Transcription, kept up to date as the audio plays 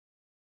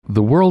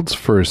The world's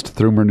first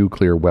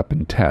thermonuclear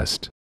weapon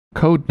test,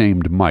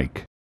 codenamed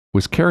Mike,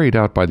 was carried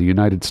out by the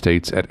United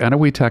States at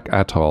Enewetak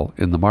Atoll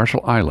in the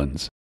Marshall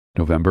Islands,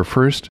 November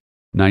 1,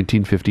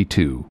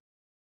 1952.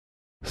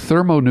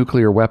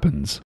 Thermonuclear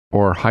weapons,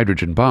 or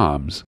hydrogen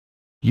bombs,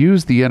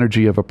 use the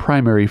energy of a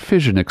primary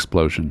fission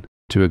explosion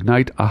to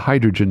ignite a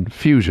hydrogen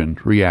fusion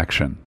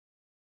reaction.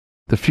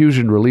 The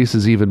fusion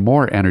releases even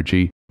more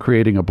energy,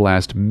 creating a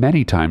blast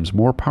many times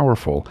more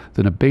powerful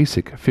than a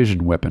basic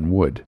fission weapon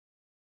would.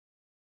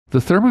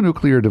 The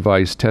thermonuclear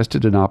device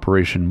tested in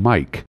Operation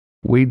Mike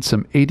weighed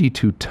some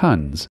 82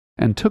 tons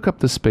and took up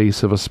the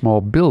space of a small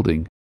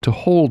building to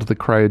hold the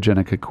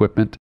cryogenic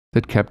equipment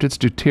that kept its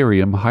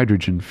deuterium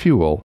hydrogen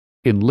fuel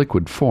in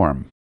liquid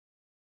form.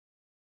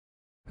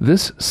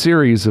 This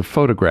series of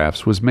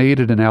photographs was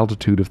made at an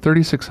altitude of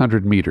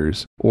 3,600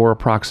 meters, or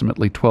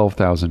approximately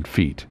 12,000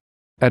 feet,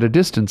 at a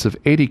distance of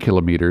 80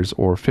 kilometers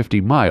or 50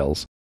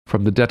 miles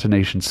from the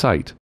detonation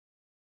site.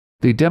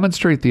 They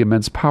demonstrate the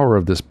immense power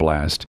of this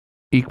blast,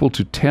 equal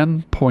to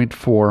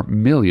 10.4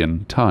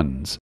 million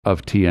tons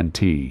of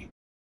TNT.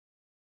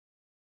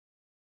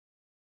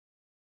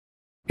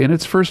 In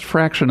its first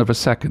fraction of a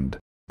second,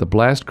 the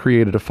blast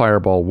created a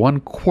fireball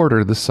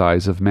 1/4 the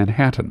size of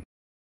Manhattan.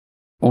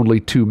 Only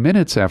 2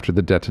 minutes after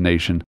the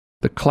detonation,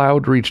 the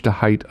cloud reached a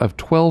height of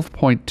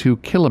 12.2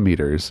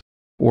 kilometers,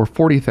 or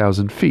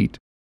 40,000 feet.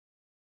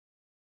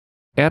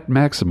 At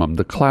maximum,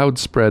 the cloud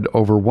spread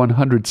over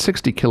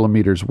 160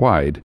 kilometers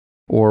wide,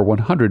 or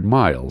 100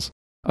 miles,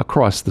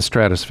 across the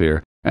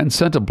stratosphere and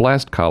sent a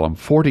blast column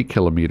 40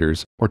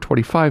 kilometers, or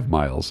 25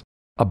 miles,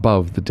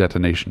 above the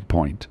detonation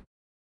point.